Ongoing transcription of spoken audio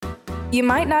You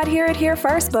might not hear it here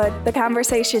first, but the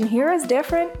conversation here is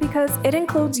different because it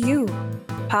includes you.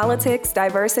 Politics,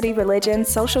 diversity, religion,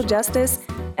 social justice,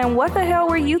 and what the hell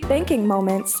were you thinking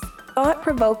moments. Thought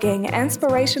provoking,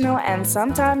 inspirational, and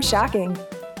sometimes shocking.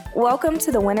 Welcome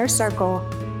to the Winner's Circle.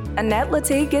 Annette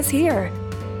Latique is here.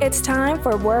 It's time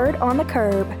for Word on the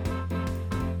Curb.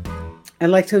 I'd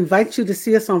like to invite you to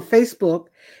see us on Facebook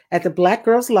at the Black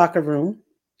Girls Locker Room,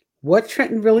 What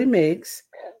Trenton Really Makes,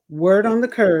 Word on the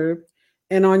Curb,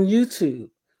 and on YouTube.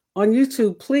 On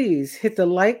YouTube, please hit the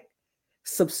like,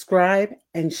 subscribe,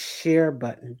 and share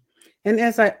button. And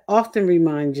as I often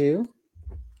remind you,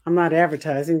 I'm not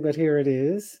advertising, but here it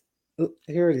is.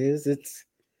 Here it is. It's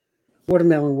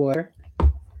watermelon water.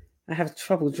 I have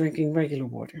trouble drinking regular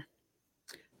water.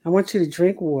 I want you to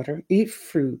drink water, eat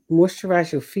fruit,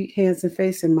 moisturize your feet, hands, and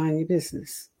face, and mind your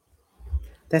business.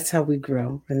 That's how we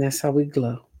grow, and that's how we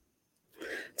glow.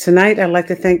 Tonight, I'd like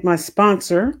to thank my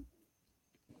sponsor,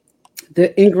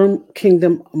 the Ingram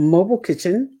Kingdom Mobile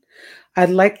Kitchen. I'd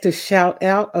like to shout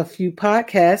out a few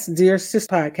podcasts, Dear Sis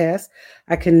Podcast.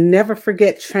 I can never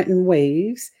forget Trenton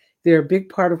Waves. They're a big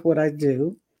part of what I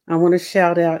do. I want to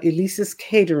shout out Elisa's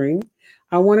Catering.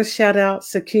 I want to shout out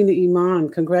Sakina Iman.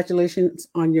 Congratulations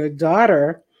on your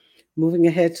daughter moving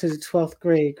ahead to the 12th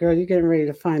grade. Girl, you're getting ready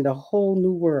to find a whole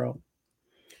new world.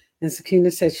 And Sakina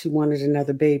said she wanted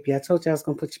another baby. I told you I was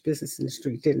going to put your business in the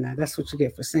street, didn't I? That's what you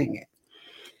get for saying it.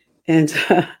 And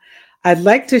I'd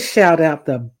like to shout out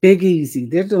the Big Easy.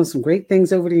 They're doing some great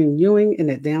things over there in Ewing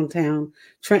and at downtown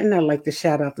Trenton. I'd like to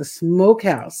shout out the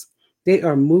Smokehouse. They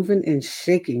are moving and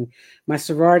shaking. My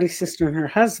sorority sister and her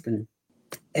husband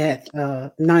at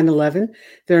 911.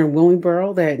 They're in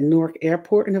Willingboro. They're at Newark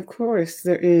Airport. And of course,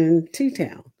 they're in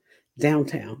T-Town,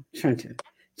 downtown Trenton.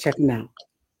 Check them out.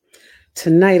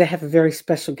 Tonight, I have a very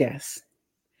special guest.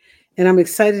 And I'm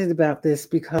excited about this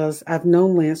because I've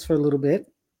known Lance for a little bit.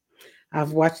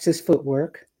 I've watched his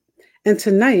footwork. And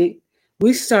tonight,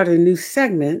 we start a new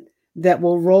segment that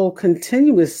will roll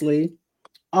continuously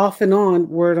off and on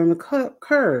Word on the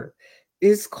Curb.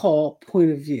 It's called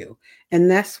Point of View. And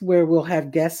that's where we'll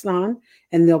have guests on,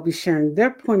 and they'll be sharing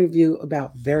their point of view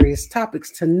about various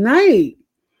topics. Tonight,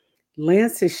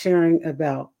 Lance is sharing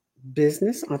about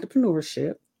business,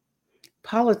 entrepreneurship,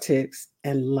 politics,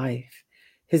 and life.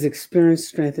 His experience,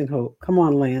 strength, and hope. Come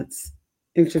on, Lance.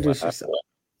 Introduce yourself.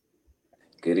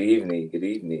 Good evening. Good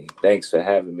evening. Thanks for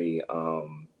having me.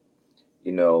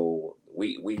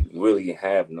 We really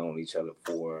have known each other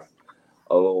for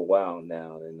a little while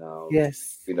now, and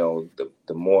Yes.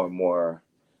 the more and more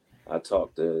I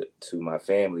talk to my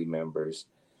family members,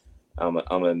 I'm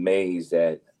amazed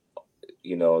that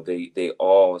they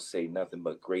all say nothing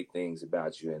but great things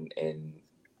about you, and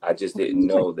I just didn't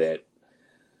know that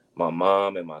my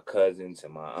mom and my cousins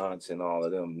and my aunts and all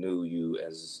of them knew you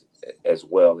as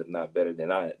well, if not better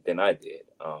than I did. Than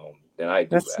I do.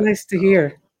 That's nice to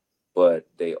hear. But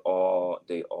they all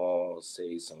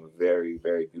say some very,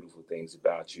 very beautiful things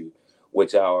about you,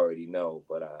 which I already know.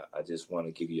 But I just want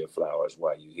to give you your flowers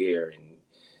while you're here and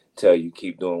tell you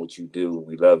keep doing what you do.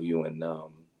 We love you, and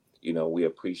we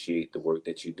appreciate the work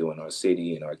that you do in our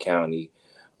city, in our county,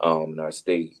 in our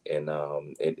state, and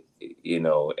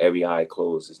every eye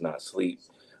closed is not sleep.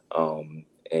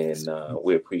 And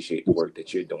we appreciate the work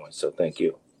that you're doing. So thank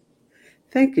you.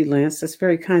 Thank you, Lance. That's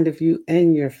very kind of you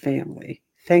and your family.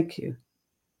 Thank you.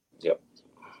 Yep.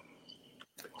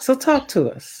 So talk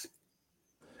to us.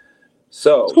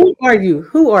 So who are you?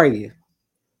 Who are you?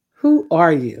 Who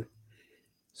are you?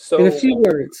 So in a few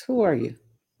words, who are you?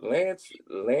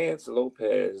 Lance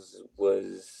Lopez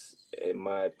was, in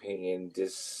my opinion,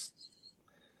 this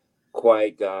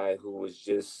quiet guy who was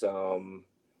just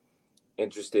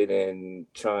interested in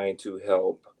trying to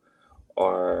help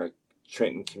our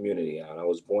Trenton community out. I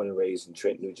was born and raised in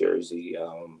Trenton, New Jersey.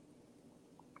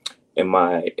 In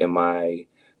my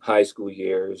high school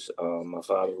years, my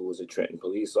father, who was a Trenton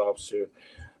police officer,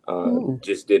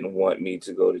 just didn't want me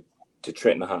to go to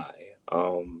Trenton High.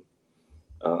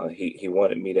 He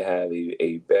wanted me to have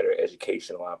a better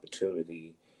educational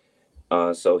opportunity,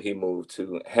 so he moved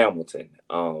to Hamilton.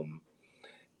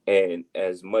 And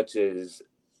as much as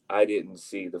I didn't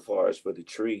see the forest for the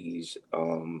trees,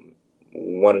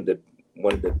 one of the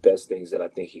best things that I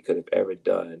think he could have ever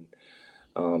done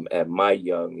at my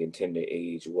young and tender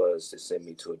age was to send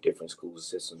me to a different school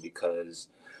system because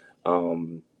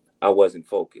I wasn't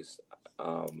focused.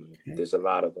 There's a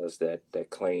lot of us that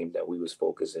claim that we was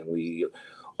focused and we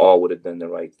all would have done the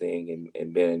right thing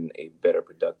and been a better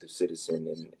productive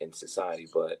citizen in society.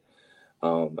 But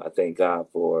I thank God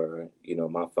for,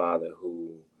 my father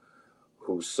who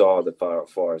who saw the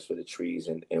forest for the trees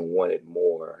and wanted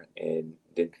more, and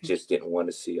just didn't want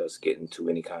to see us get into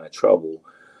any kind of trouble,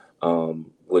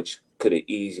 which could have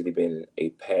easily been a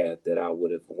path that I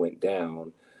would have went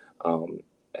down, um,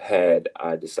 had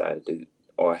I decided to,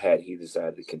 or had he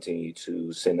decided to continue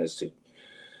to send us to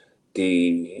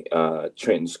the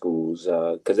Trenton schools,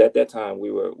 because at that time um,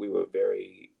 we were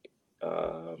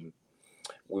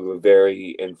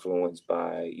very influenced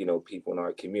by, people in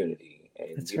our community,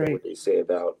 and That's you know right. what they say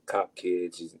about cop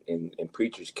kids and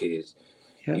preachers kids.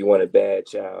 Yep. You want a bad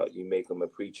child, you make them a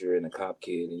preacher and a cop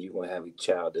kid, and you're gonna have a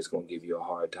child that's gonna give you a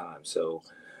hard time. So,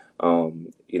 I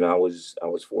was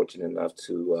fortunate enough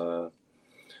to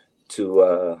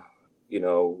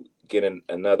get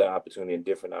another opportunity, a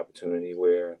different opportunity,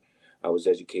 where I was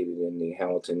educated in the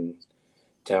Hamilton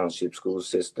Township school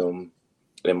system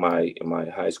in my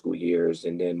high school years,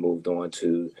 and then moved on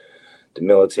to the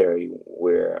military,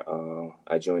 where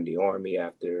I joined the Army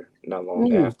after, not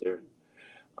long Mm, after.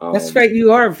 that's Um, right.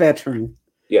 You are a veteran.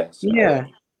 yes, I Yeah.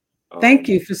 am. Thank Um,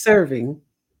 you for serving.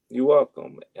 you're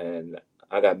welcome. And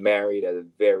I got married at a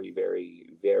very,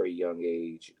 very, very young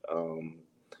age.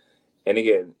 And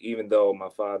again, even though my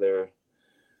father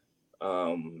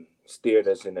steered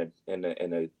us in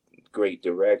a great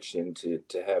direction to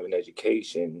have an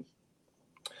education,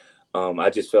 I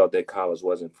just felt that college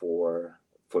wasn't for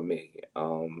me,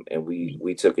 and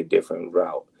we took a different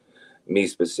route, me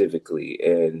specifically,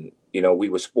 and we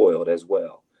were spoiled as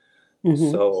well. Hmm.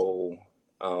 So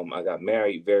I got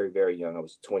married very, very young. I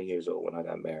was 20 years old when I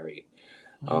got married,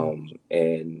 Wow.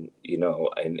 and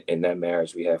in that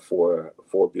marriage we had four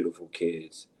beautiful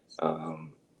kids,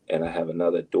 and I have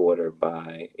another daughter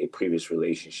by a previous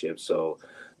relationship. So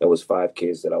there was five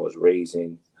kids that I was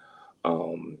raising,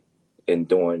 um, and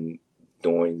during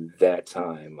that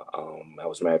time, I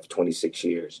was married for 26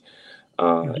 years.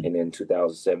 Mhm. And in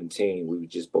 2017, we were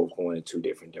just both going in two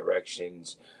different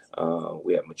directions.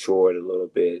 We had matured a little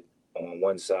bit on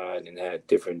one side and had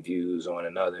different views on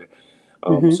another.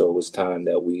 Mhm. So it was time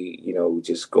that we,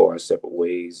 just go our separate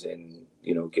ways, and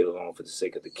get along for the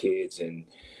sake of the kids, and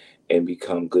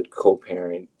become good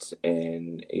co-parents,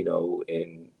 and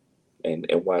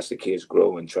and watch the kids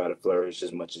grow and try to flourish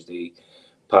as much as they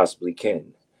possibly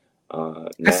can. I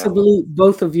Now, salute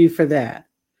both of you for that.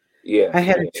 yeah, I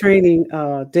had a yeah, training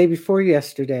day before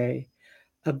yesterday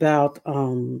about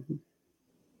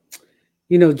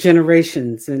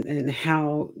generations and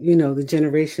how the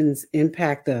generations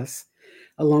impact us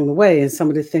along the way, and some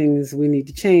of the things we need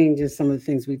to change and some of the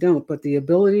things we don't. But the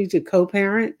ability to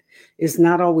co-parent is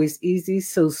not always easy.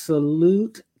 So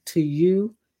salute to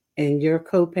you and your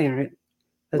co-parent,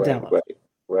 right, Adela. right,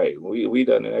 right. We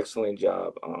done an excellent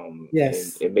job,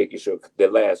 Yes. in making sure the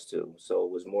last two. So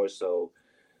it was more so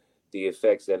the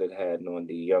effects that it had on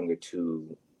the younger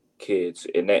two kids,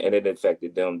 and it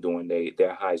affected them during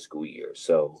their high school years.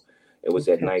 So it was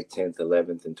that Okay. ninth, 10th,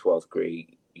 11th, and 12th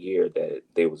grade year that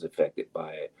they was affected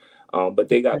by it. But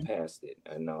they got past it,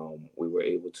 and we were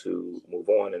able to move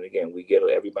on. And again,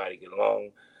 everybody get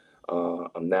along.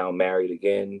 I'm now married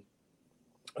again.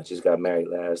 I just got married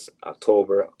last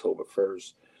October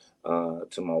 1st,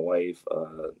 to my wife,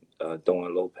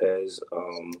 Dawn Lopez.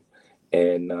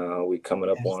 And we coming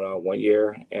up Yes. on our 1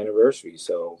 year anniversary.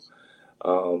 So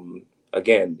um,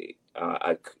 again,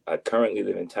 I currently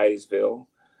live in Titusville,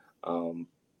 um,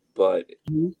 but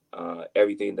Mhm.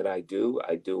 everything that I do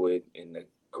it in the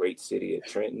great city of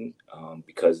Trenton,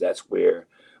 because that's where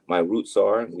my roots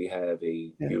are. And we have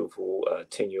a Yeah. beautiful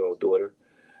 10-year-old daughter,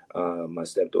 my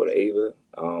stepdaughter Ava.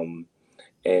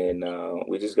 And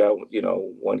we just got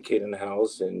one kid in the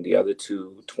house, and the other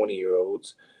two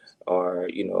 20-year-olds are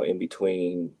in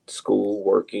between school,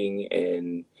 working,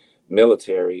 and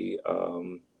military.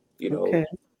 You know, Okay.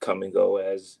 come and go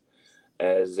as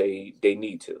they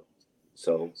need to.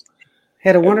 So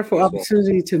Had a wonderful everything's going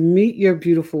opportunity to meet your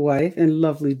beautiful wife and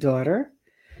lovely daughter,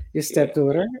 your yeah.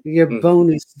 stepdaughter, your Mhm.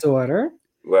 bonus daughter.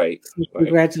 Right, So right.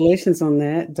 congratulations on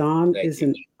that. Dawn Thank is you,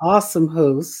 an awesome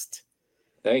host.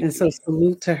 thank And you. so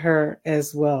salute to her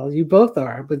as well. You both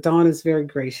are, but Dawn is very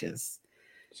gracious.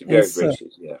 She's And very so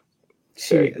gracious. Yeah,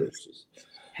 she very is. gracious.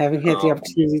 Having had the Um,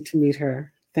 opportunity to meet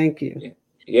her. Thank you. yeah,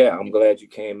 yeah. I'm glad you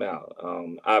came out.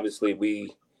 Obviously,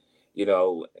 you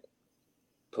know,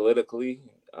 politically,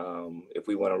 if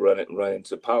we want to run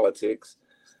into politics,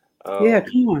 Yeah, um,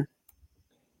 come on.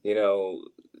 you know,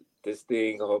 this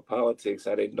thing called politics,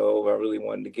 I didn't know if I really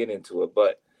wanted to get into it,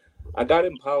 but I got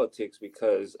in politics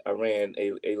because I ran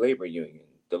a labor union,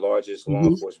 the largest law Hmm.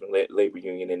 enforcement labor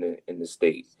union in the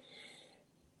state.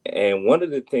 And one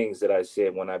of the things that I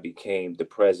said when I became the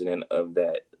president of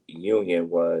that union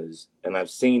was, and I've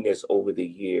seen this over the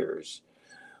years,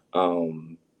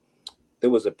 Um, there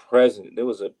was a president. There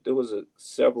was a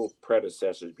several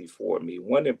predecessors before me.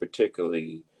 One in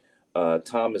particularly,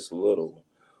 Thomas Little,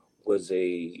 was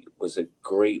a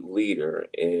great leader,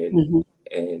 Hmm.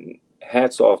 and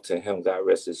hats off to him. God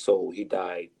rest his soul. He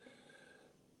died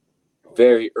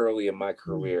very early in my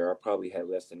career. I probably had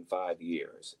less than 5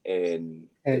 years, and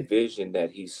the Okay. vision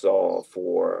that he saw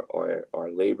for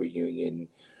our labor union,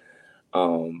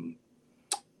 um,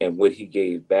 and what he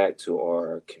gave back to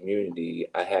our community,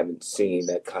 I haven't seen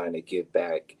that kind of give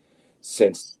back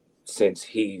since since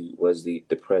he was the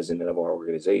president of our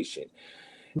organization.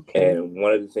 Okay. And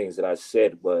one of the things that I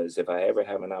said was, if I ever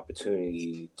have an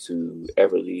opportunity to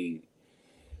ever lead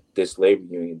this labor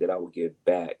union, that I will give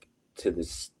back to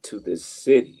this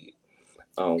city,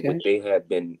 Okay.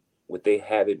 what they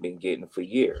haven't been getting for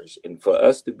years. And for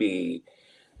us to be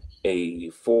a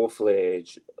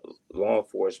full-fledged law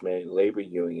enforcement labor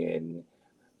union,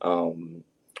 um,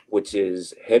 which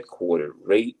is headquartered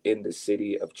right in the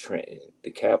city of Trenton,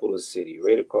 the capital city,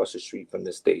 right across the street from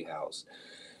the State House.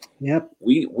 Yep.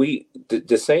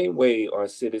 The same way our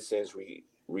citizens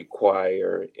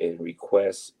require and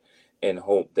request and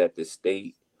hope that the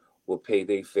state will pay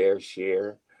their fair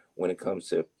share when it comes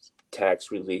to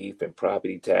tax relief and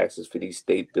property taxes for these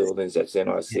state buildings that's in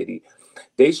our city.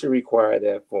 They should require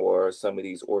that for some of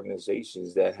these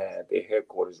organizations that have their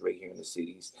headquarters right here in the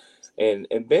cities, and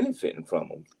benefiting from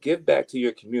them. Give back to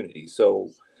your community. So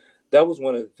that was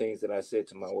one of the things that I said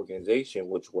to my organization,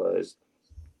 which was,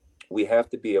 we have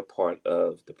to be a part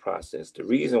of the process. The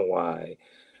reason why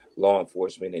law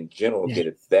enforcement in general Yeah. get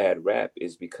a bad rap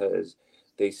is because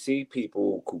they see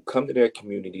people who come to their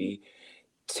community,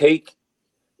 take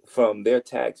from their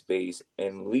tax base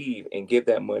and leave and give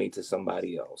that money to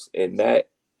somebody else. And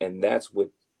that's what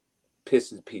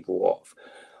pisses people off.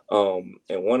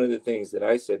 And one of the things that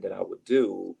I said that I would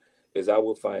do is I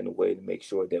would find a way to make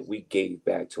sure that we gave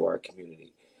back to our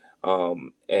community.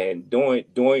 And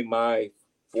during my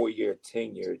 4 year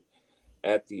tenure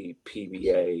at the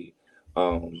PBA,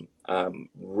 I'm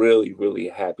really, really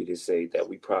happy to say that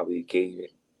we probably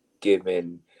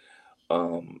given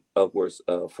upwards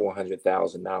of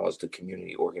 $400,000 to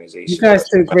community You organizations guys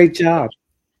did a great job.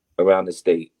 around the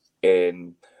state,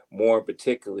 and more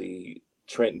particularly,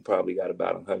 Trenton probably got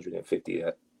about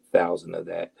 150,000 of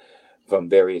that from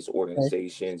various Okay.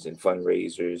 organizations and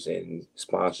fundraisers and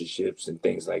sponsorships and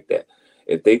things like that.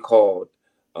 If they called,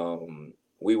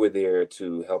 we were there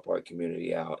to help our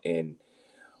community out. And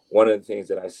one of the things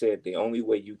that I said, the only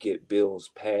way you get bills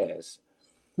passed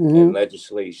and Hmm.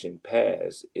 legislation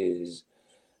passed is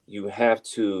you have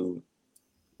to,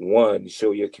 one,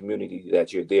 show your community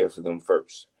that you're there for them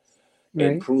first,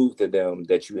 and Right. prove to them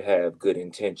that you have good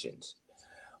intentions.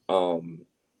 Um,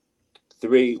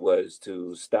 Three was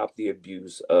to stop the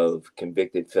abuse of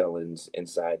convicted felons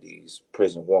inside these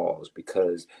prison walls,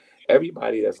 because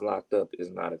everybody that's locked up is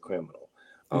not a criminal.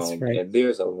 That's right. And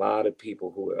there's a lot of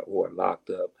people who are locked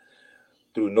up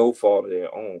through no fault of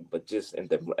their own, but just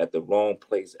at the wrong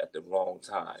place at the wrong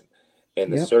time.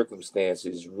 And the Yep.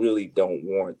 circumstances really don't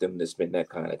warrant them to spend that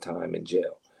kind of time in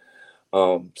jail.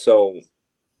 So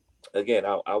again,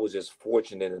 I was just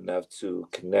fortunate enough to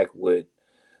connect with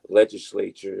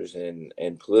legislatures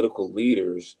and political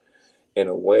leaders in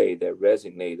a way that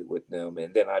resonated with them.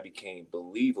 And then I became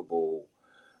believable,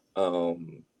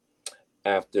 um,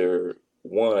 after,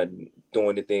 one,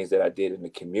 doing the things that I did in the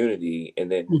community,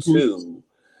 and then Hmm. two,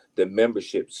 the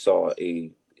membership saw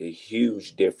a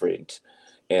huge difference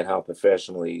in how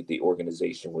professionally the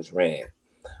organization was ran,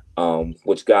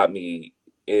 which got me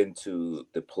into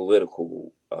the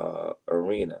political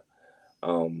arena,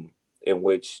 in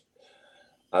which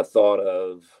I thought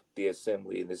of the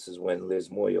assembly, and this is when Liz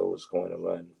Moyo was going to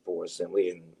run for assembly.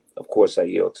 And of course, I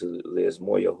yelled to Liz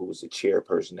Moyo, who was the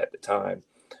chairperson at the time.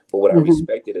 But what I Hmm.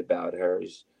 respected about her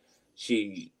is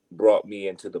she brought me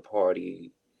into the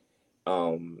party,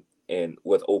 and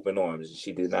with open arms.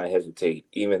 She did not hesitate,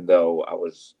 even though I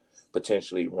was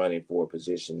potentially running for a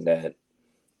position that,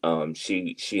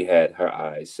 she had her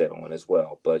eyes set on as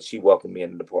well. But she welcomed me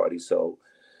into the party, so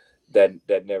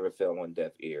that never fell on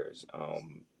deaf ears.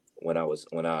 When I was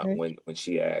Okay. when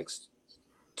she asked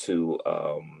to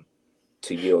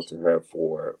to yield to her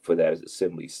for that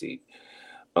assembly seat,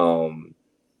 um,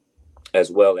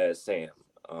 as well as Sam,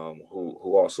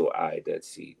 who also eyed that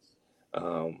seat,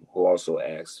 who also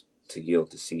asked to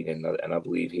yield the seat, and I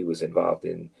believe he was involved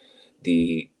in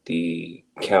the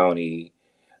county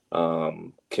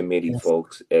committee Yes.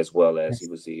 folks, as well as he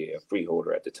Yes. was the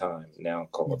freeholder at the time, now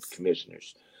called the Yes.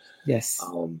 commissioners. Yes.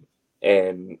 Um,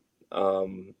 and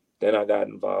then I got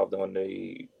involved on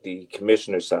the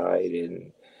commissioner side,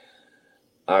 and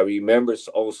I remember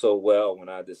so well when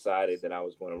I decided that I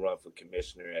was going to run for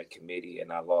commissioner at committee,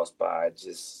 and I lost by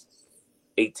just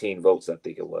 18 votes, I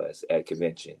think it was, at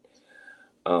convention.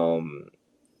 Um,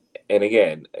 and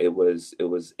again, it was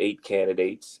 8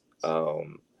 candidates.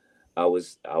 I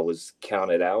was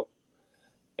counted out,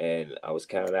 and I was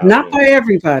counted out Not by in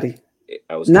everybody.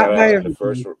 I was Not counted by out in the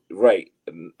first everybody. right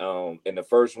in the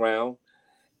first round,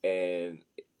 and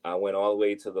I went all the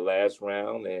way to the last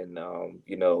round, and and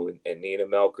Nina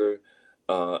Melker,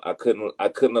 I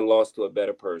couldn't have lost to a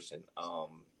better person.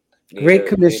 Great Nina,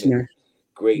 commissioner.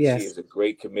 great. She Yes. is a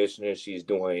great commissioner. She's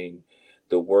doing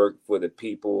the work for the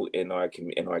people in our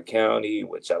county,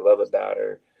 which I love about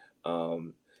her.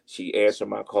 Um, she answers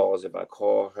my calls if I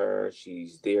call her.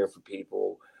 She's there for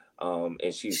people,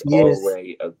 and she's She is.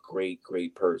 already a great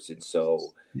person.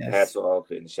 So Yes. hats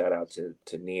off and shout out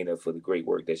to Nina for the great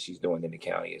work that she's doing in the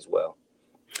county as well.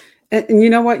 And you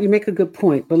know what? You make a good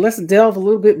point. But let's delve a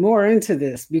little bit more into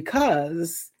this,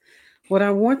 because what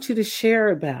I want you to share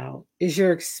about is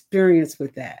your experience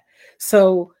with that.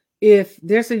 So, if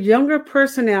there's a younger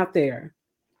person out there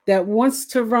that wants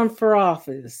to run for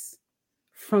office,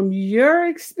 from your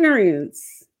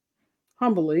experience,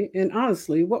 humbly and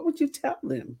honestly, what would you tell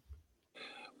them?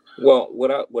 Well,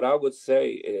 what I would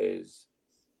say is,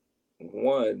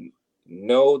 one,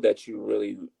 know that you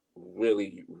really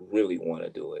want to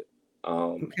do it.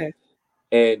 Um, Okay.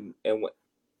 and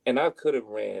and I could have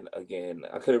ran again.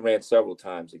 I could have ran several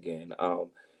times again. Yep.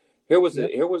 Here was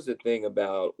the thing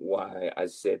about why I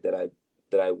said that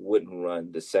I wouldn't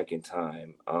run the second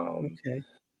time. Okay.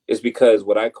 Is because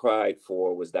what I cried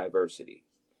for was diversity.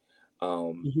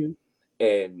 Um, Hmm.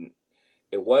 and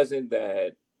it wasn't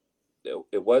that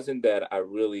it wasn't that I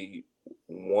really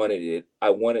wanted it. I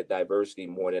wanted diversity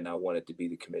more than I wanted to be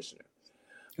the commissioner.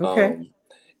 Okay. Um,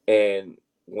 and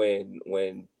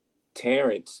when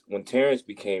Terrence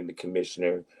became the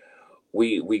commissioner,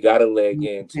 we got a leg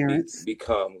in to Parents.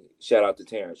 become, shout out to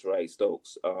Terrence, right,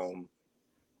 Stokes.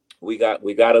 We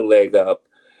got a leg up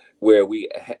where we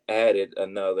added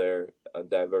another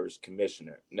diverse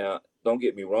commissioner. Now, don't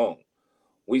get me wrong,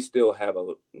 we still have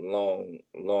a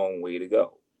long way to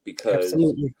go, because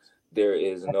Absolutely. there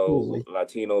is no Absolutely.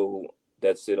 Latino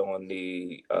that sit on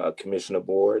the commissioner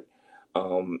board,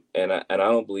 and I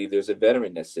don't believe there's a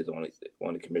veteran that sits on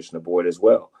the commissioner board as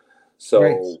well. Right.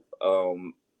 So,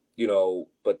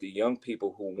 but the young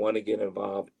people who want to get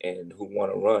involved and who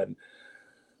want to run,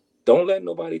 don't let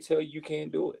nobody tell you you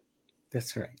can't do it.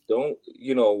 That's right. Don't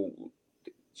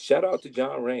shout out to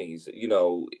John Raines. He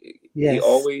Yes.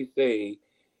 always say,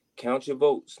 count your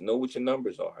votes, know what your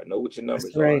numbers are, know what your That's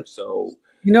numbers are. right. So,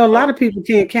 You know, a lot um, of people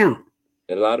can't count.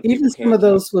 and a lot of Even people some can't of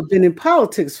count. those who have been in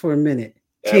politics for a minute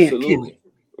can't count. Absolutely.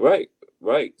 Right.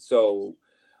 Right. So,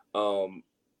 um,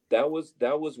 that was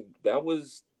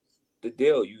the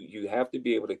deal. You have to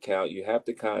be able to count. You have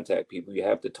to contact people. You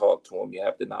have to talk to them. You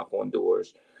have to knock on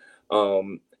doors.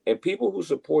 And people who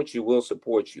support you will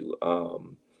support you.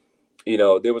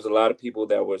 There was a lot of people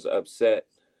that was upset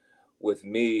with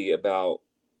me about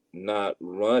not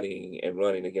running and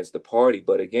running against the party.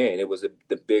 But again, it was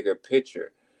the bigger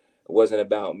picture. It wasn't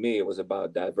about me. It was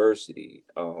about diversity,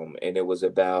 and it was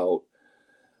about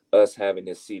us having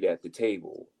a seat at the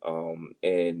table.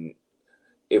 And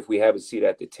if we have a seat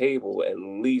at the table, at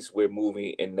least we're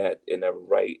moving in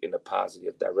a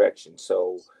positive direction.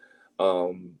 So,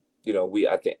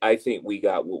 I think we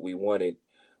got what we wanted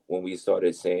when we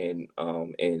started saying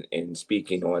and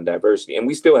speaking on diversity, and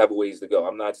we still have a ways to go.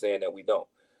 I'm not saying that we don't,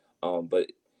 but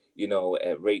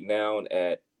at right now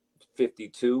at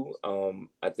 52,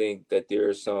 I think that there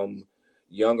are some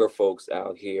younger folks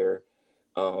out here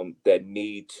that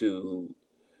need to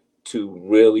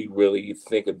really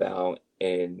think about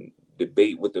and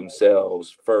debate with themselves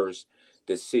first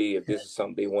to see if this is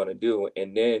something they want to do,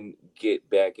 and then get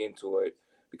back into it.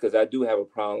 Because I do have a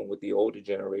problem with the older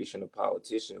generation of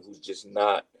politicians who's just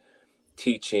not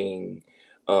teaching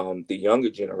the younger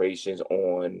generations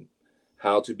on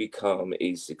how to become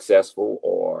a successful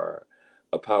or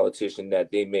a politician that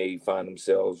they may find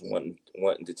themselves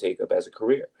wanting to take up as a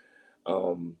career.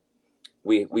 Um,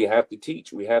 we have to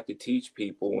teach. We have to teach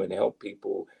people and help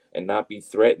people, and not be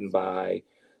threatened by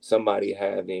somebody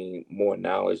having more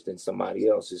knowledge than somebody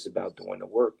else. It's about doing the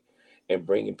work and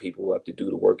bringing people up to do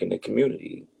the work in the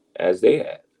community as they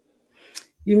have.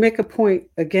 You make a point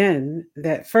again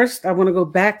that first I want to go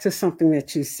back to something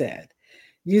that you said.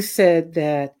 You said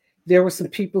that there were some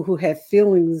people who had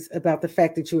feelings about the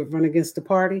fact that you would run against the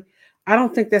party. I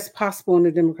don't think that's possible in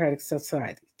a democratic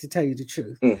society, to tell you the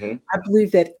truth. Hmm. I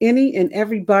believe that any and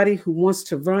everybody who wants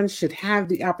to run should have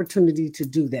the opportunity to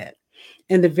do that.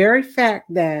 And the very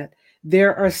fact that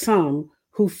There are some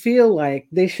who feel like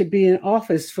they should be in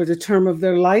office for the term of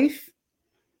their life.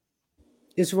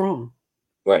 Is wrong.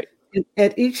 Right. And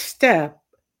at each step,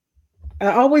 I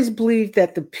always believe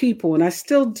that the people, and I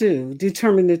still do,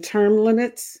 determine the term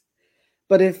limits.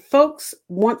 But if folks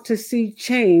want to see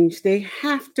change, they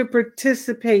have to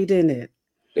participate in it.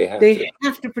 They have They to.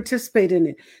 have to participate in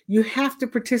it. You have to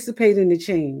participate in the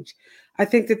change. I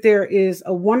think that there is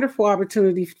a wonderful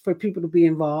opportunity for people to be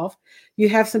involved. You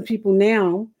have some people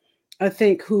now, I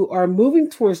think, who are moving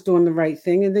towards doing the right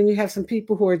thing. And then you have some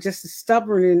people who are just as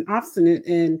stubborn and obstinate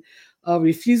and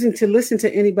refusing to listen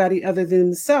to anybody other than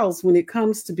themselves when it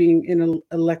comes to being in an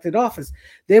elected office.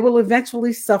 They will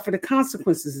eventually suffer the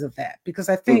consequences of that because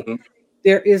I think Hmm.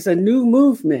 there is a new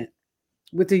movement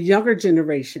with the younger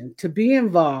generation to be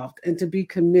involved and to be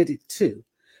committed to.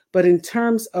 But in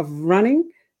terms of running,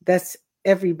 that's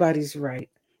everybody's right.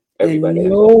 And Everybody has.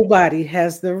 nobody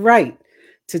has the right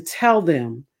to tell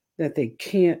them that they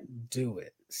can't do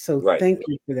it. So Right. thank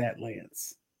you for that,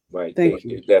 Lance. Right. Thank They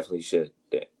you. definitely should.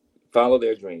 Follow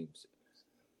their dreams.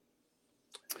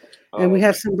 And we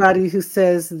have Um, somebody who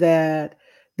says that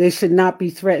they should not be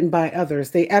threatened by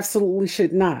others. They absolutely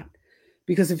should not.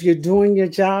 Because if you're doing your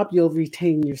job, you'll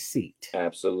retain your seat.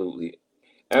 absolutely.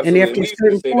 And Absolutely. after a We used to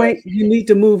certain say that. point, you need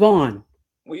to move on.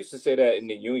 We used to say that in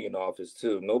the union office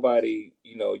too. Nobody,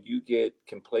 you get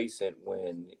complacent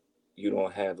when you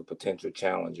don't have a potential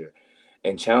challenger,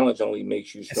 and challenge only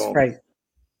makes you That's stronger. right.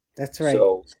 That's right.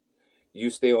 So you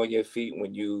stay on your feet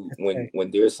when you That's when right.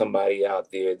 when there's somebody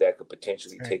out there that could That's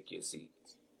potentially right. take your seat.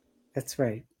 That's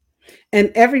right.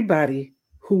 And everybody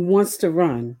who wants to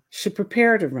run should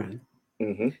prepare to run.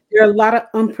 Hmm. There are a lot of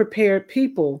unprepared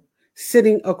people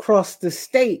sitting across the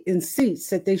state in seats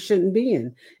that they shouldn't be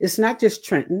in. It's not just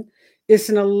Trenton, it's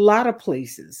in a lot of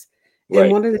places. And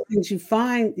Right. one of the things you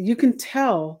find, you can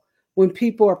tell when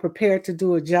people are prepared to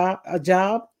do a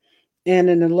job, and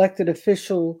an elected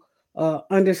official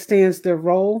understands their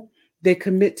role, they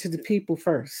commit to the people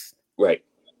first Right.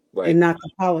 and Right. not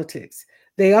the politics.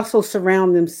 They also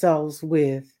surround themselves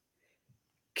with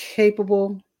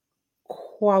capable,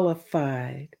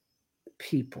 qualified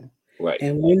people. Right.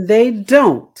 And when they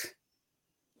don't,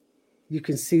 you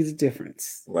can see the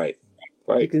difference. Right.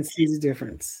 You Right. can see the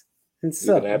difference. And You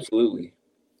can so absolutely.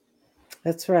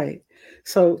 that's right.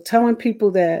 So telling people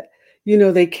that,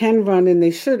 they can run and they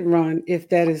should run if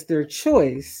that is their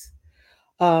choice,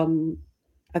 um,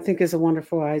 I think is a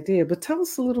wonderful idea. But tell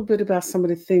us a little bit about some of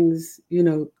the things,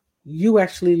 you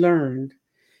actually learned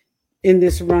in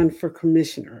this run for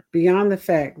commissioner, beyond the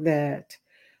fact that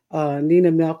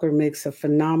Nina Melker makes a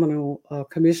phenomenal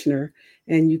commissioner,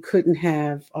 and you couldn't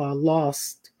have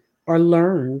lost or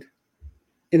learned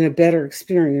in a better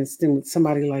experience than with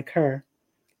somebody like her.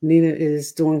 Nina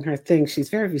is doing her thing. She's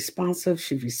very responsive.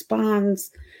 She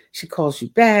responds. She calls you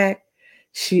back.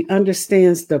 She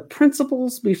understands the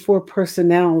principles before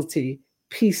personality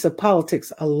piece of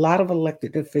politics. A lot of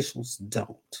elected officials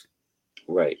don't.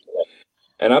 Right.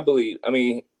 And I believe. I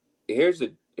mean, here's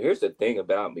the thing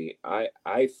about me. I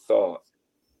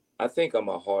think I'm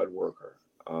a hard worker.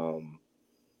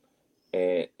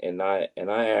 And I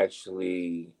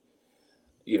actually,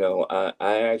 I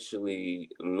actually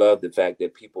love the fact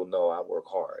that people know I work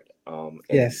hard. And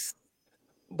Yes.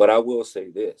 but I will say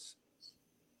this: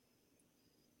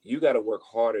 you got to work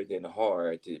harder than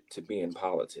hard to be in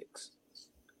politics.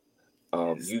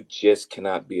 Yes. You just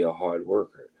cannot be a hard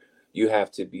worker. You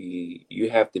have to be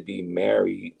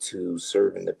married to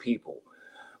serving the people.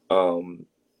 Um,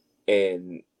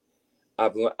 and I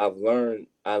learned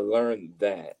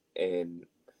that, and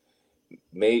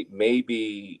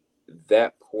maybe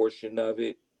that portion of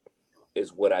it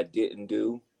is what I didn't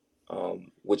do,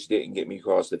 which didn't get me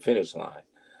across the finish line.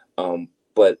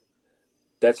 But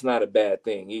that's not a bad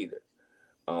thing either,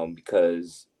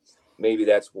 because maybe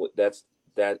that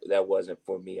wasn't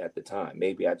for me at the time.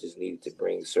 Maybe I just needed to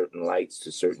bring certain lights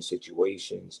to certain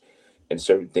situations and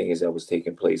certain things that was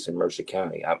taking place in Mercer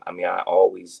County. I mean, I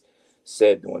always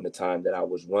said during the time that I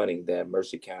was running that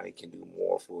Mercer County can do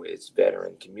more for its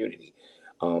veteran community.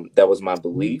 That was my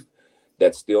belief.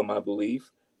 That's still my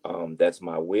belief. That's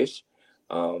my wish.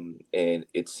 And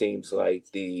it seems like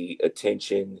the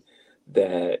attention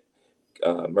that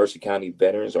Mercer County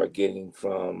veterans are getting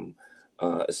from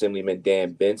Assemblyman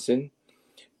Dan Benson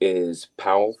is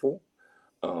powerful.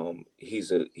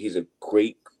 He's a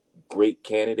great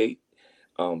candidate.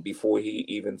 Before he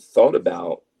even thought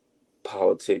about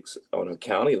politics on a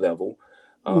county level,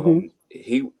 Mm-hmm.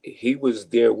 he was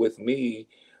there with me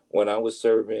when I was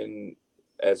serving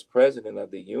as president of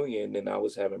the union, and I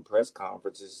was having press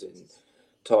conferences and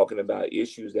talking about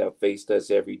issues that faced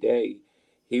us every day.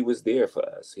 he was there for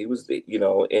us. He was the,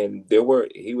 and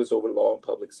he was over law and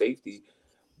public safety,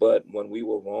 but when we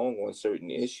were wrong on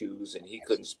certain issues and he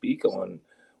couldn't speak on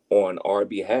our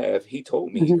behalf, he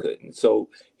told me he Mhm. couldn't. So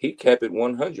he kept it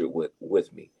 100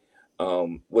 with me,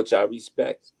 which I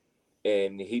respect.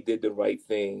 And he did the right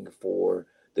thing for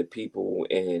the people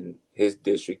in his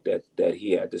district that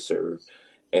he had to serve.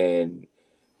 And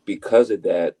because of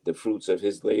that, the fruits of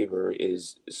his labor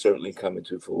is certainly coming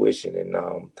to fruition. And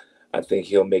I think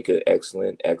he'll make an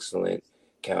excellent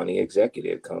county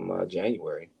executive come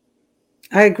January.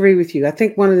 I agree with you. I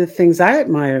think one of the things I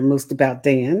admire most about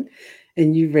Dan,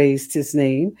 and you raised his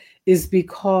name, is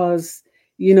because,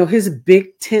 his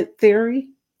big tent theory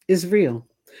is real.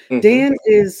 Hmm. Dan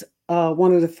is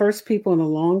one of the first people in a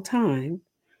long time.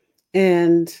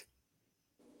 And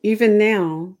even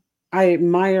now, I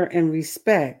admire and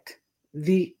respect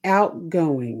the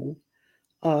outgoing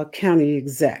county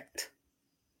exec.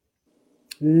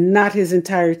 Not his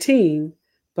entire team,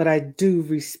 but I do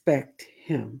respect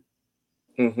him.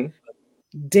 Hmm.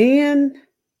 Dan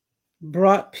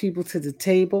brought people to the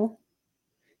table.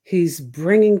 He's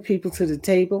bringing people to the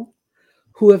table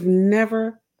who have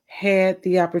never had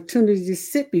the opportunity to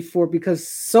sit before, because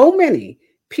so many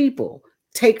people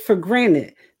take for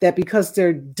granted that because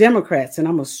they're Democrats, and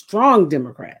I'm a strong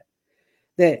Democrat,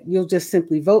 that you'll just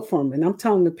simply vote for him. And I'm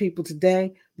telling the people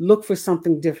today, look for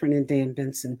something different in Dan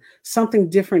Benson, something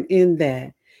different in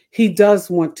that he does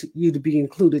want you to be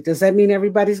included. Does that mean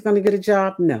everybody's going to get a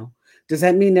job? No. Does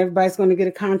that mean everybody's going to get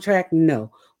a contract?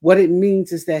 No. What it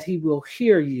means is that he will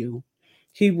hear you.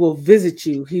 He will visit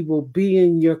you. He will be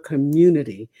in your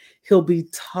community. He'll be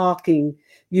talking,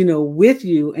 with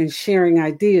you and sharing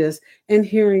ideas and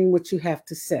hearing what you have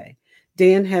to say.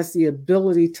 Dan has the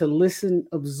ability to listen,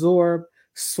 absorb,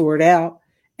 sort out,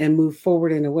 and move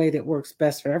forward in a way that works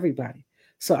best for everybody.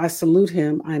 So I salute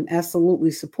him. I'm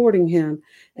absolutely supporting him,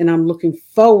 and I'm looking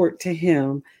forward to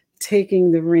him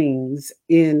taking the reins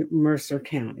in Mercer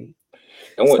County.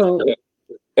 And what So,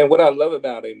 and what I love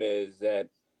about him is that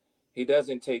he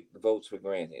doesn't take the votes for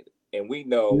granted. And we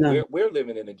know no, we're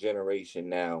living in a generation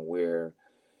now where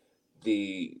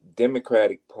the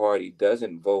Democratic Party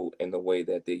doesn't vote in the way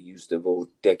that they used to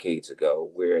vote decades ago,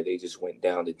 where they just went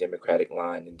down the Democratic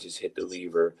line and just hit the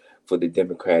lever for the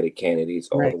Democratic candidates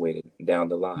all right. the way down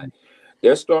the line.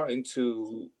 They're starting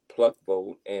to pluck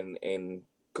vote and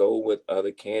go with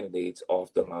other candidates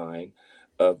off the line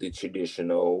of the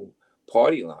traditional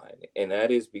party line, and that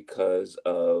is because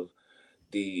of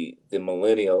the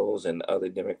millennials and other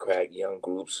Democratic young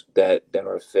groups that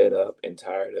are fed up and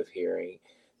tired of hearing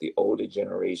the older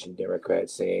generation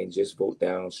Democrats saying just vote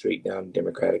down straight down the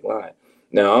Democratic line.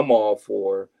 Now I'm all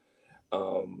for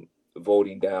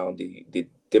voting down the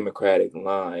Democratic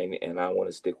line, and I want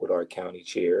to stick with our county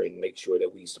chair and make sure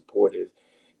that we supportive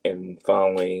and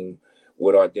following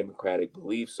what our democratic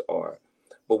beliefs are.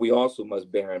 But we also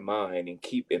must bear in mind and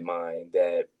keep in mind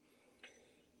that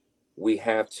we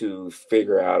have to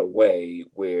figure out a way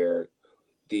where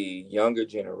the younger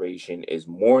generation is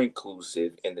more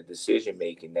inclusive in the decision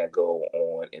making that go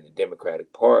on in the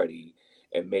Democratic Party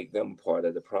and make them part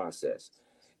of the process.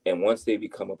 And once they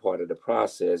become a part of the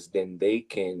process, then they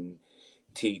can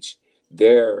teach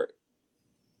their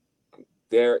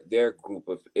their group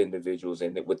of individuals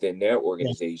and within their Yes,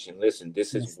 organization, listen,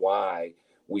 this is yes, why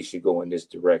we should go in this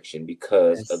direction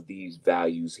because yes. of these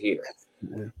values here.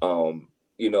 Yeah. Um,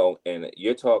 and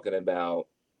you're talking about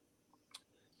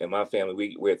in my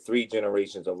family, we're three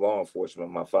generations of law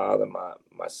enforcement. My father,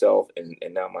 myself, and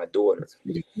now my daughter. That's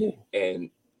pretty cool.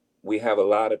 And we have a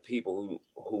lot of people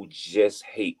who just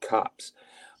hate cops,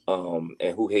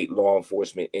 and who hate law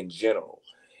enforcement in general.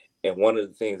 And one of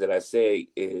the things that I say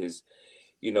is,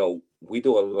 we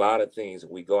do a lot of things.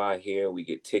 We go out here, we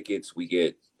get tickets, we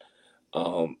get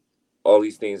um, all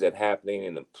these things that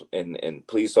happening, and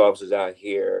police officers out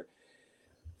here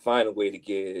find a way to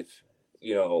give,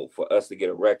 for us to get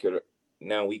a record.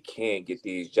 Now we can get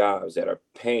these jobs that are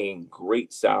paying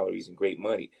great salaries and great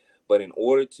money. But in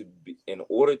order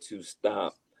to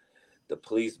stop the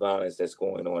police violence that's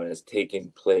going on, that's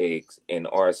taking plagues in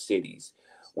our cities,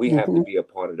 we have to Hmm. be a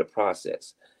part of the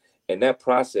process. And that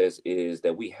process is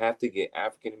that we have to get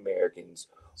African Americans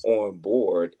on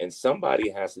board, and somebody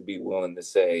has to be willing to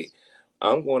say,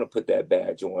 I'm going to put that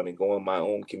badge on and go in my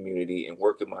own community and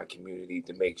work in my community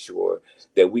to make sure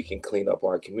that we can clean up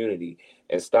our community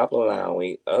and stop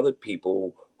allowing other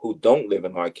people who don't live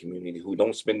in our community, who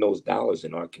don't spend those dollars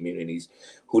in our communities,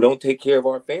 who don't take care of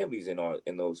our families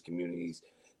in those communities.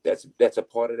 That's a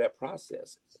part of that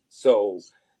process. So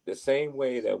the same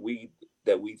way that we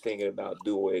thinking about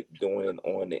doing it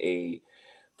on a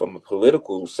from a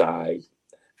political side,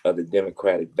 of the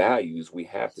democratic values, we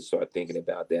have to start thinking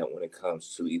about that when it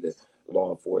comes to either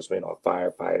law enforcement or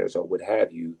firefighters or what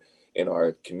have you in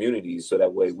our communities, so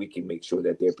that way we can make sure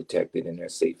that they're protected and they're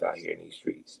safe out here in these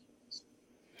streets.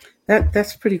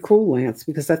 That's pretty cool, Lance,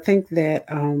 because I think that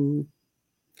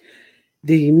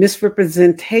the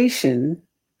misrepresentation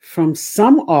from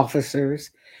some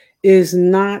officers is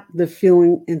not the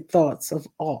feeling and thoughts of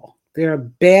all. There are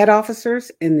bad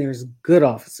officers and there's good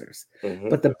officers. Hmm.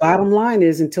 But the bottom line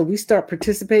is, until we start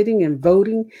participating and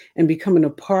voting and becoming a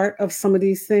part of some of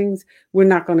these things, we're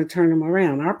not going to turn them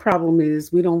around. Our problem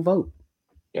is we don't vote.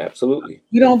 Absolutely.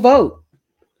 We don't vote.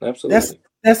 That's Absolutely.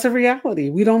 that's a reality.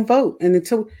 We don't vote, and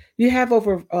until you have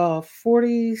over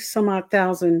 40 some odd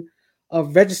thousand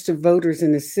of registered voters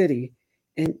in the city,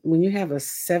 and when you have a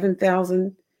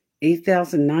 7,000,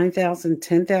 8,000, 9,000,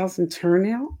 10,000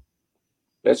 turnout,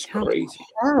 That's how crazy.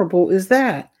 horrible is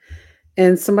that?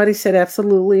 And somebody said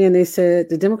absolutely, and they said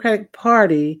the Democratic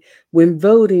Party, when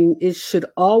voting, it should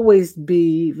always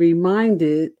be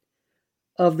reminded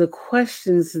of the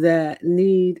questions that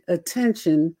need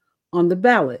attention on the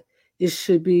ballot. It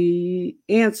should be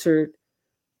answered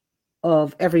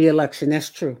of every election. That's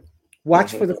true.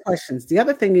 Watch Hmm. for the questions. The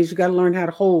other thing is you got to learn how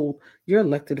to hold your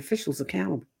elected officials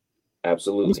accountable. Most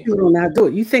Absolutely. people don't know how to do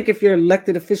it. You think if your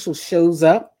elected official shows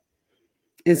up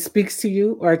and speaks to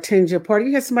you or attends your party,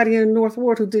 you had somebody in the North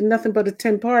Ward who did nothing but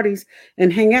attend parties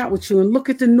and hang out with you and look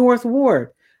at the North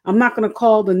Ward. I'm not going to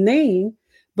call the name,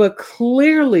 but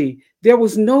clearly there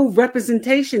was no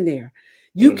representation there.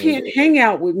 You Hmm. can't hang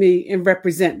out with me and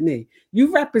represent me.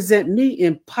 You represent me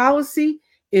in policy,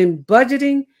 in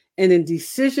budgeting, and in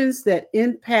decisions that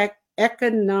impact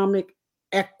economic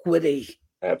equity.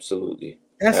 Absolutely.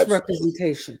 That's Absolutely.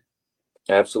 representation.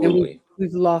 And Absolutely.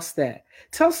 we've lost that.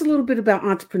 Tell us a little bit about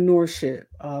entrepreneurship,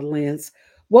 Lance.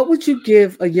 What would you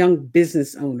give a young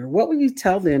business owner? What would you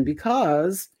tell them?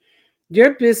 Because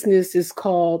your business is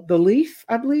called The Leaf,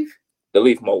 I believe, The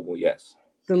Leaf Mobile, yes.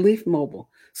 The Leaf Mobile.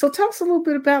 So tell us a little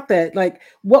bit about that. Like,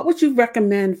 what would you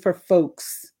recommend for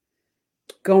folks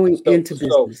going So into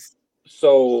so business?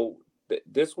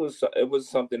 this was, it was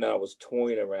something I was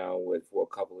toying around with for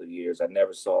a couple of years. I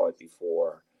never saw it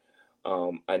before.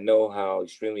 I know how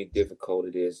extremely difficult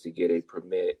it is to get a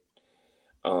permit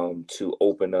to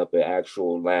open up an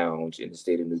actual lounge in the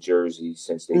state of New Jersey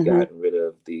since they Mm-hmm. gotten rid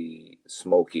of the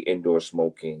indoor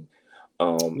smoking,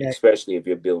 Right, especially if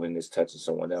your building is touching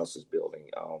someone else's building,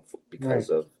 right. because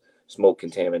of smoke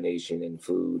contamination in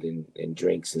food and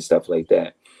drinks and stuff like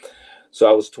that. So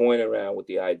I was toying around with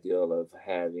the ideal of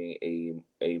having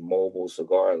a mobile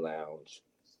cigar lounge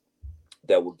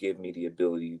that will give me the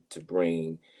ability to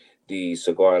bring the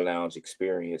cigar lounge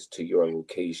experience to your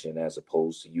location, as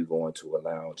opposed to you going to a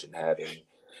lounge and having,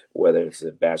 whether it's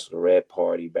a bachelorette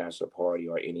party, bachelor party,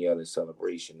 or any other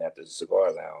celebration at the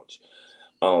cigar lounge.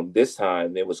 This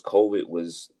time it was COVID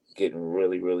was getting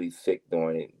really, really thick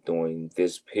during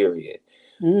this period.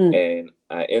 Mm, And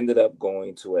I ended up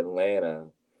going to Atlanta,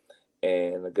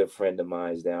 and a good friend of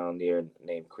mine's down there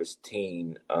named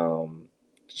Christine.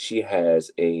 She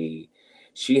has a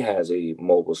she has a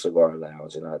mobile cigar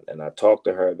lounge, and I talked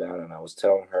to her about it, and I was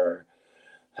telling her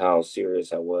how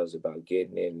serious I was about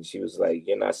getting it, and she was like,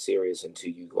 "You're not serious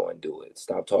until you go and do it.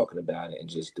 Stop talking about it and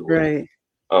just do it." right.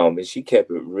 And she kept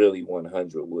it really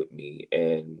 100 with me,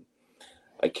 and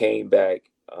I came back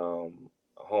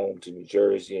home to New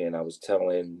Jersey, and I was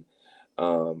telling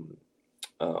um,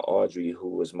 Audrey, who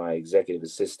was my executive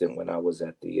assistant when I was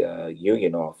at the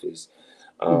union office,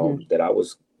 Mm-hmm. that I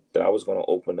was going to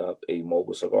open up a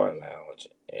mobile cigar lounge,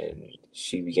 and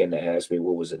she began to ask me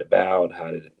what was it about,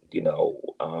 how did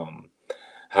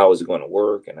how is it going to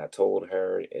work, and I told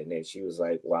her, and then she was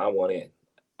like, "Well, I want in,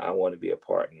 I want to be a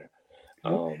partner,"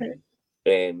 Okay. um,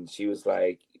 and she was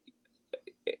like,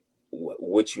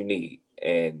 "What you need?"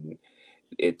 And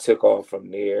it took off from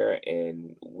there,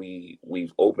 and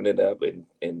we've opened it up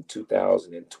in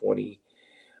 2020,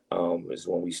 is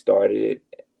when we started it.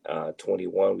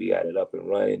 21 we got it up and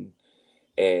running,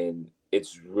 and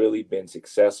it's really been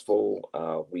successful.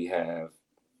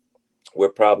 We're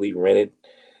probably rented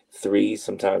 3,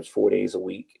 sometimes 4 days a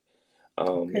week.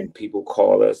 Okay. And people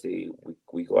call us.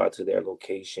 We go out to their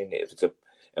location. If it's a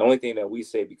The only thing that we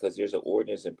say, because there's an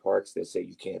ordinance in parks that say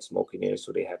you can't smoke in there,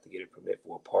 so they have to get a permit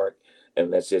for a park,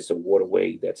 unless it's a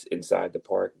waterway that's inside the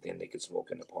park, then they can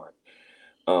smoke in the park.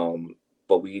 Um,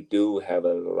 but we do have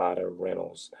a lot of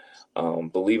rentals.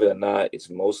 Believe it or not, it's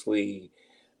mostly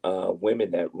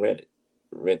women that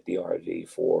rent the RV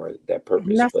for that I'm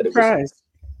purpose. not But surprised.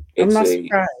 I'm it's not a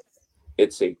surprised.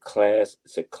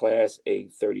 class A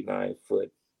 39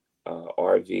 foot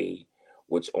RV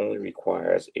which only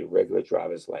requires a regular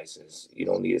driver's license. You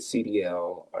don't need a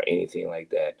CDL or anything like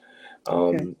that.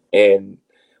 Okay. And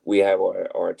we have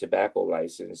our tobacco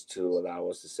license to allow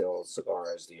us to sell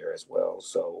cigars there as well.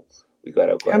 So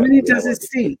How many we have does our it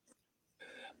seat?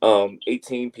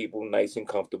 18 people, nice and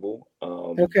comfortable.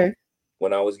 Okay.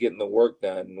 When I was getting the work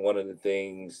done, one of the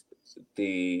things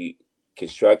the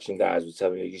construction guys was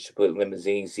telling me, you should put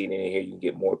limousine seating in here. You can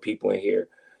get more people in here.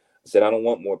 I said, I don't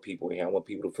want more people in here. I want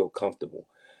people to feel comfortable,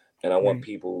 and I want Right.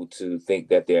 people to think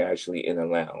that they're actually in a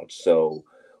lounge. So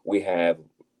we have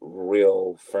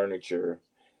real furniture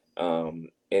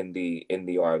in the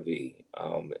RV,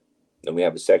 and we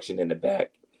have a section in the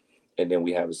back, and then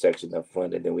we have a section up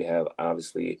front, and then we have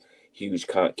obviously huge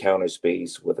counter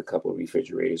space with a couple of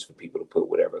refrigerators for people to put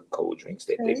whatever cold drinks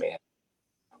that they Okay. may have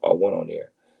or want on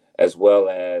there, as well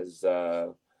as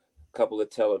a couple of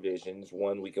televisions.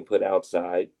 One we can put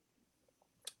outside,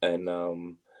 and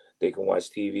they can watch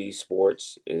TV,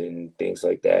 sports, and things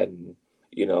like that. And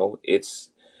it's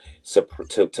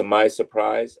to my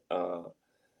surprise,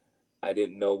 I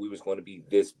didn't know we was going to be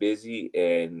this busy,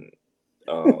 and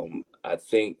I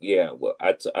think, yeah. Well,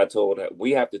 I told her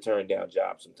we have to turn down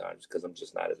jobs sometimes because I'm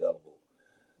just not available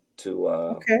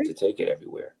Okay. to take it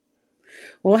everywhere.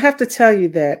 Well, I have to tell you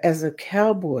that as a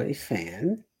Cowboy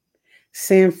fan,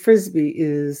 Sam Frisbee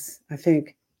is, I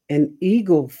think, an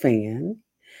Eagle fan,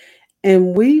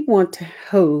 and we want to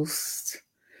host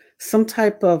some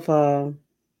type of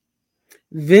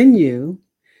venue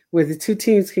where the two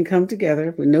teams can come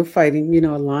together with no fighting,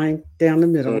 a line down the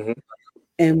middle, Hmm.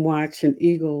 and watch an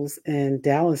Eagles and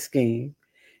Dallas game.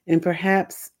 And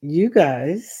perhaps you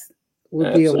guys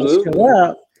will be able to show Absolutely,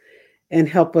 up and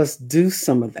help us do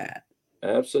some of that.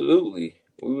 absolutely.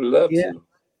 We would love Yeah, to.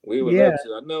 We would yeah. love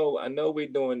to. I know. We're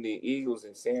doing the Eagles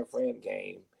and San Fran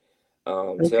game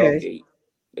Okay, tailgate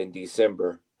in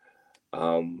December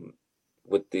um,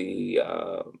 with the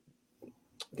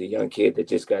young kid that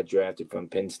just got drafted from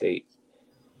Penn State.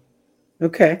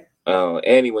 okay.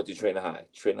 And he went to Trenton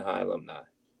High alumni.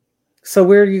 So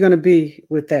where are you going to be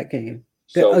with that game?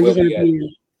 So Are you going to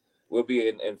be we'll be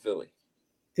in Philly.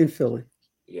 in Philly?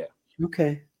 Yeah.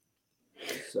 Okay,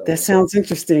 that So sounds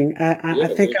interesting. I yeah,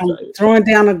 think we're I'm excited. throwing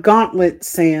down a gauntlet,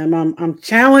 Sam. I'm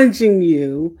challenging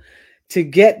you to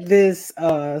get this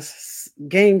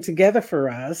game together for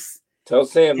us. Tell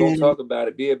Sam, don't And talk about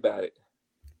it, be about it.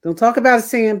 don't talk about it,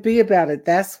 Sam. Be about it.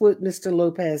 That's what Mr.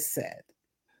 Lopez said.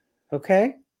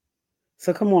 Okay.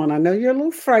 So come on. I know you're a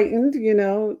little frightened,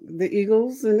 the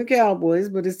Eagles and the Cowboys,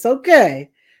 but it's okay.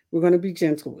 We're going to be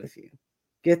gentle with you.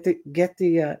 Get the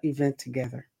event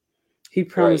together. He Right.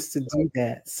 promised to do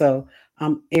that. So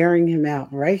I'm airing him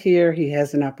out right here. He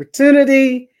has an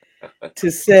opportunity to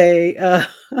say,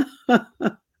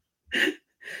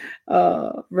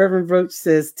 Reverend Roach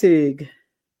says Tig.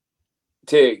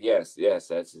 Tig, yes, yes,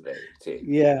 that's his name. Tig.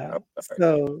 Yeah. I'm sorry.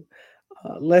 So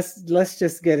let's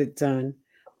just get it done.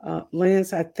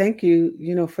 Lance, I thank you,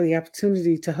 for the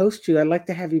opportunity to host you. I'd like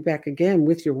to have you back again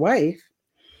with your wife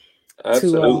to,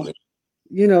 Absolutely.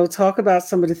 talk about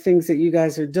some of the things that you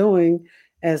guys are doing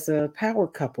as a power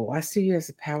couple. I see you as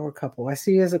a power couple. I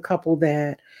see you as a couple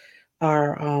that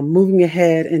are moving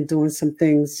ahead and doing some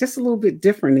things just a little bit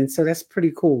different, and so that's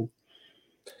pretty cool.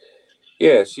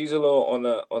 Yeah, she's a little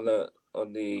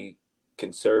on the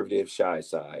conservative shy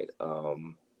side.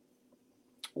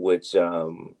 Which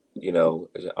I'm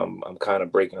kind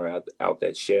of breaking her out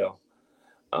that shell.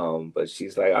 But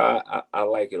she's like, I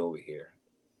like it over here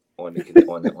on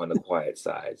the quiet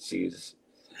side.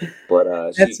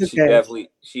 But That's okay.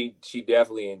 she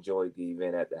definitely enjoyed the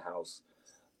event at the house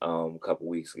a couple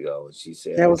weeks ago, and she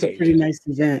said, That was a okay, pretty nice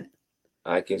event.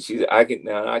 I can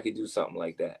do something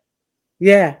like that.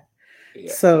 Yeah.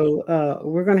 Yeah. So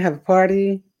we're going to have a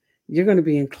party. You're going to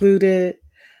be included.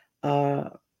 Uh,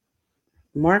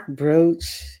 Mark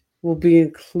Broach will be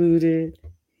included.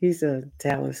 He's a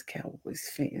Dallas Cowboys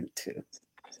fan too.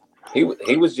 He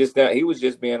was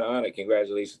just being honored.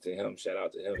 Congratulations to him. Shout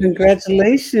out to him. He was just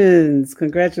Congratulations.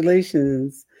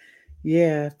 Congratulations.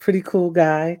 Yeah, pretty cool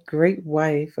guy. Great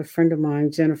wife, a friend of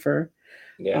mine, Jennifer.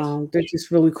 yes. They're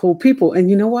just really cool people. And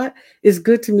you know what? It's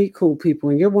good to meet cool people.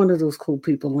 And you're one of those cool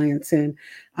people, Lance. And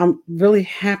I'm really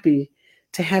happy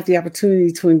to have the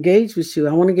opportunity to engage with you.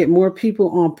 I want to get more people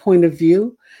on point of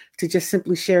view to just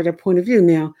simply share their point of view.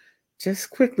 Now, just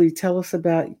quickly tell us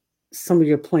about some of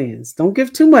your plans. Don't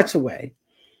give too much away,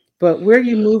 but where are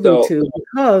you moving So to?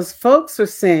 Because folks are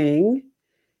saying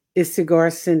is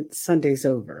Sunday's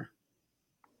over.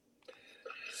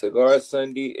 Cigar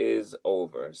Sunday is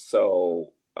over.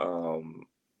 So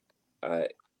I,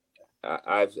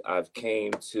 I've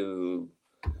came to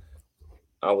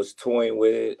I was toying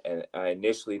with it, and I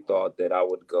initially thought that I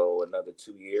would go another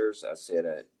 2 years. I said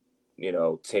that,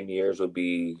 10 years would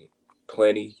be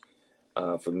plenty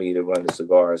for me to run the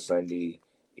Cigar Sunday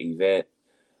event.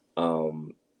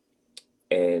 Um,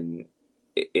 and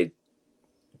it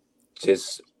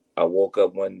just, I woke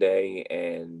up one day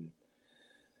and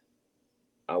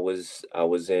I was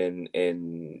in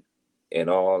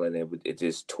all, and it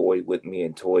just toyed with me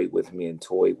and toyed with me and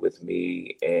toyed with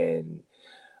me, and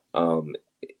um,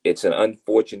 it's an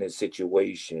unfortunate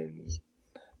situation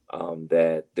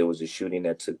that there was a shooting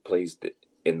that took place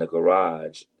in the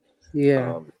garage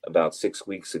Yeah. about 6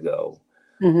 weeks ago,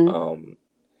 Mm-hmm. um,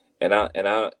 and I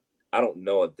don't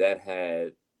know if that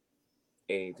had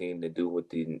anything to do with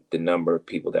the number of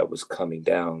people that was coming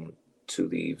down to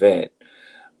the event,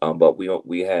 but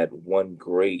we had one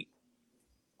great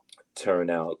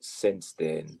turnout since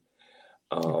then,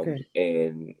 Okay.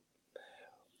 and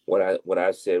what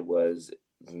I said was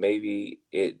maybe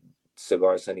it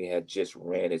Cigar Sunday had just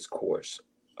ran its course.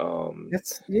 Um,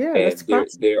 That's and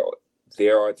possible.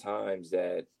 there are times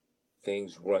that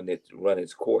things run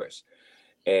its course,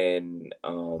 and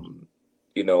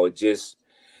it just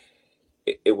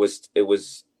it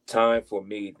was time for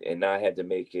me, and I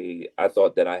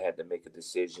thought that I had to make a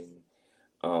decision,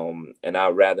 and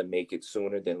I'd rather make it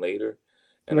sooner than later.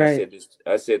 And Right.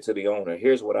 I said to the owner,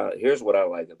 here's what I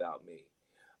like about me.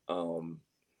 um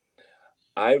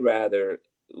I rather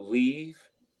leave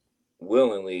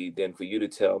willingly than for you to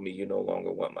tell me you no longer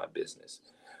want my business.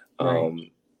 Right.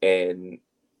 And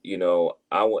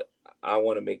I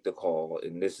want to make the call,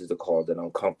 and this is the call that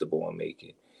I'm comfortable on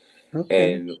making.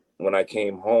 Okay. And when I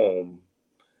came home,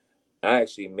 I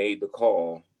actually made the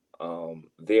call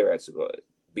there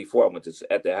before I went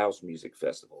to at the House Music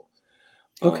Festival,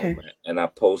 Okay. and I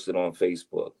posted on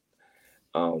Facebook.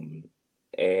 Um,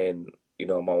 and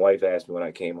my wife asked me when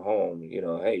I came home,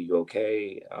 hey, you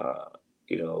okay?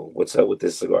 What's up with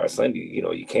this Cigar Sunday?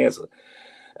 You canceled.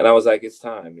 And I was like, it's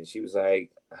time. And she was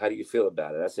like, how do you feel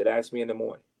about it? I said, ask me in the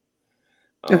morning.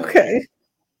 Um, Okay.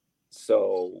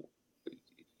 so,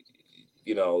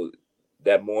 you know,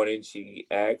 that morning she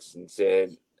asked and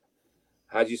said,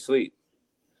 how'd you sleep?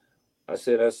 I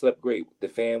said, I slept great. The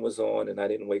fan was on and I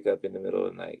didn't wake up in the middle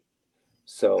of the night.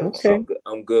 So Okay.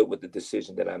 I'm good with the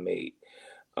decision that I made.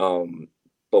 Um,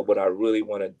 but what I really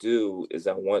want to do is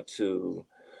I want to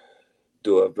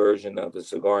do a version of the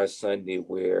Cigar Sunday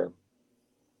where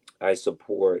I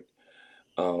support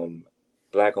um,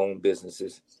 black-owned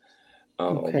businesses,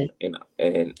 Okay.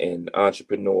 and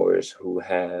entrepreneurs who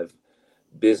have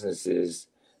businesses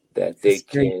that they That's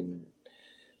great. can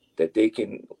that they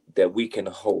can that we can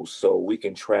host, so we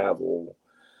can travel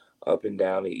up and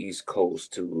down the East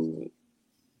Coast to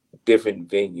different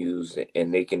venues,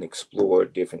 and they can explore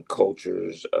different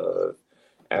cultures of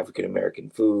African American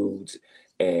foods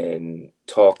and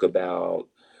talk about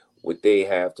what they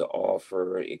have to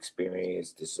offer,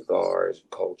 experience the cigars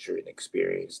culture, and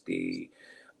experience the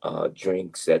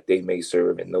drinks that they may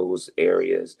serve in those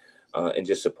areas, and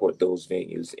just support those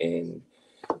venues. And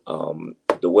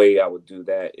the way I would do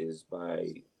that is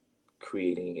by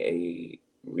creating a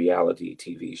reality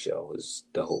TV show, is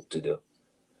the hope to do.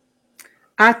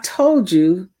 I told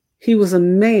you he was a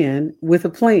man with a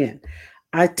plan.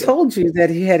 I Yeah. told you that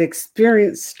he had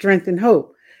experience, strength, and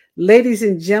hope. Ladies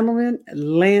and gentlemen,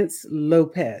 Lance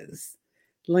Lopez.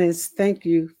 Lance, thank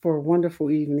you for a wonderful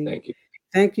evening. Thank you.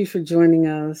 Thank you for joining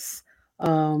us.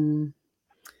 Um,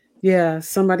 yeah,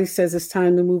 somebody says it's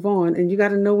time to move on, and you got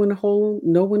to know when to hold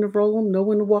them, know when to roll them, know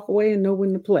when to walk away, and know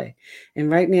when to play. And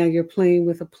right now, you're playing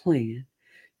with a plan.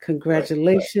 Right.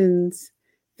 Congratulations.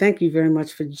 Thank you very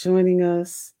much for joining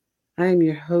us. I am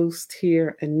your host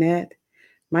here, Annette.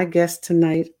 My guest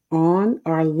tonight on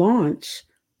our launch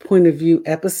point of view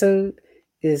episode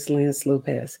is Lance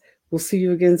Lopez. We'll see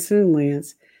you again soon,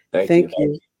 Lance. Thank you. Thank you.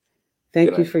 Good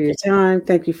Thank you night. for your time.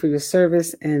 Thank you for your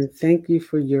service. And thank you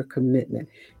for your commitment.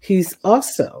 He's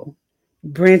also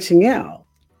branching out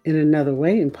in another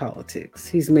way in politics.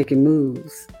 He's making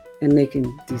moves and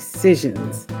making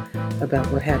decisions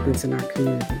about what happens in our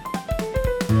community.